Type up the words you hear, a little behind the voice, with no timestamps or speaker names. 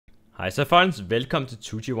Hej så folkens, velkommen til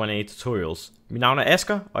 2G18 Tutorials. Mit navn er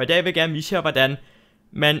Asger, og i dag vil jeg gerne vise jer, hvordan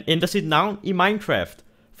man ændrer sit navn i Minecraft.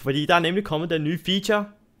 Fordi der er nemlig kommet den nye feature,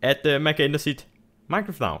 at man kan ændre sit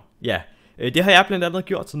Minecraft-navn. Ja, det har jeg blandt andet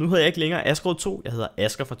gjort, så nu hedder jeg ikke længere Asger 2, jeg hedder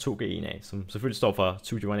Asger fra 2G1 som selvfølgelig står for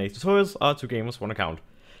 2G18 Tutorials og 2Gamers One Account.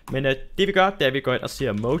 Men det vi gør, det er at vi går ind og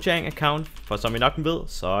ser Mojang account, for som I nok ved,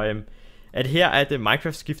 så er det her, at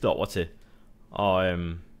Minecraft skifter over til. Og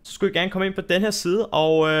så skulle I gerne komme ind på den her side,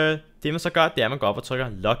 og det man så gør, det er at man går op og trykker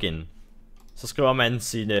login. Så skriver man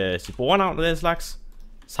sit brugernavn og den slags,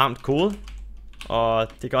 samt kode. Og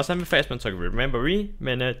det kan også anbefales, at man trykker remember,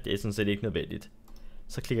 men det er sådan set ikke nødvendigt.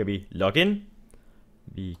 Så klikker vi login.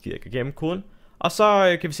 Vi gider ikke igennem koden. Og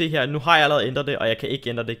så kan vi se her, nu har jeg allerede ændret det, og jeg kan ikke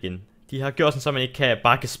ændre det igen. De har gjort sådan, så man ikke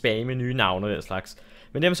bare kan spamme nye navne og den slags.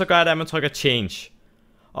 Men det man så gør, det er, at man trykker change.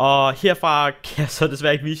 Og herfra kan jeg så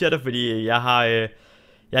desværre ikke vise jer det, fordi jeg har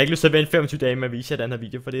ikke lyst til at vente 25 dage med at vise jer den her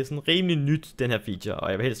video, for det er sådan rimelig nyt, den her feature,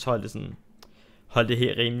 og jeg vil helst holde det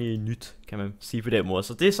her rimelig nyt, kan man sige på den måde.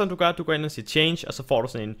 Så det er sådan du gør, du går ind og siger change, og så får du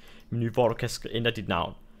sådan en menu, hvor du kan ændre dit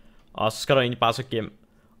navn. Og så skal du egentlig bare så gemme.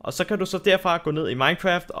 Og så kan du så derfra gå ned i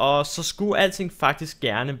Minecraft, og så skulle alting faktisk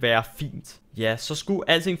gerne være fint. Ja, så skulle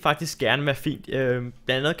alting faktisk gerne være fint. Blandt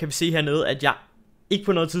andet kan vi se hernede, at jeg ikke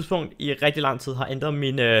på noget tidspunkt i rigtig lang tid har ændret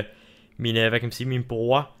min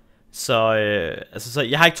bruger. Så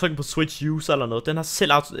jeg har ikke trykket på switch user eller noget. Den har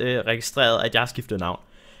selv registreret, at jeg har skiftet navn.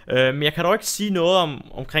 Men jeg kan dog ikke sige noget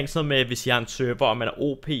omkring sådan noget med, hvis jeg har en server, og man er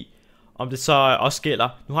OP, om det så også gælder.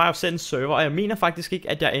 Nu har jeg jo selv en server, og jeg mener faktisk ikke,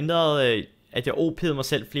 at jeg ændrede, at jeg OP'ede mig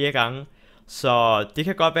selv flere gange. Så det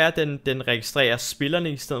kan godt være, at den registrerer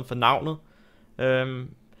spillerne i stedet for navnet.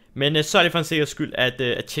 Men så er det for en sikkerheds skyld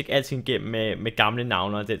at tjekke alting igennem med gamle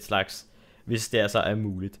navne og den slags, hvis det altså er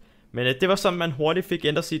muligt. Men det var sådan, man hurtigt fik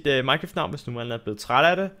ændret sit Minecraft-navn, hvis nu man er blevet træt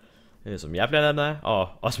af det. Som jeg blandt andet er. Og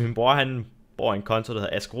også min bror, han bruger en konto, der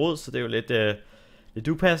hedder Asger, så det er jo lidt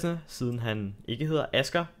upassende, siden han ikke hedder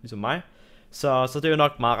Asger, ligesom mig. Så det er jo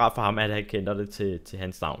nok meget rart for ham, at han kan ændre det til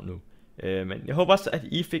hans navn nu. Men jeg håber også, at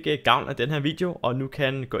I fik gavn af den her video, og nu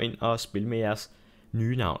kan gå ind og spille med jeres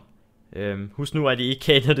nye navn. Husk nu, at I ikke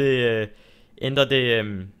kan ændre det,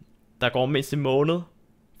 der går mindst en måned,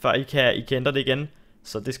 før I kan ændre det igen.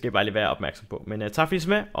 Så det skal I bare lige være opmærksom på. Men tak fordi I så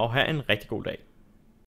med, og have en rigtig god dag.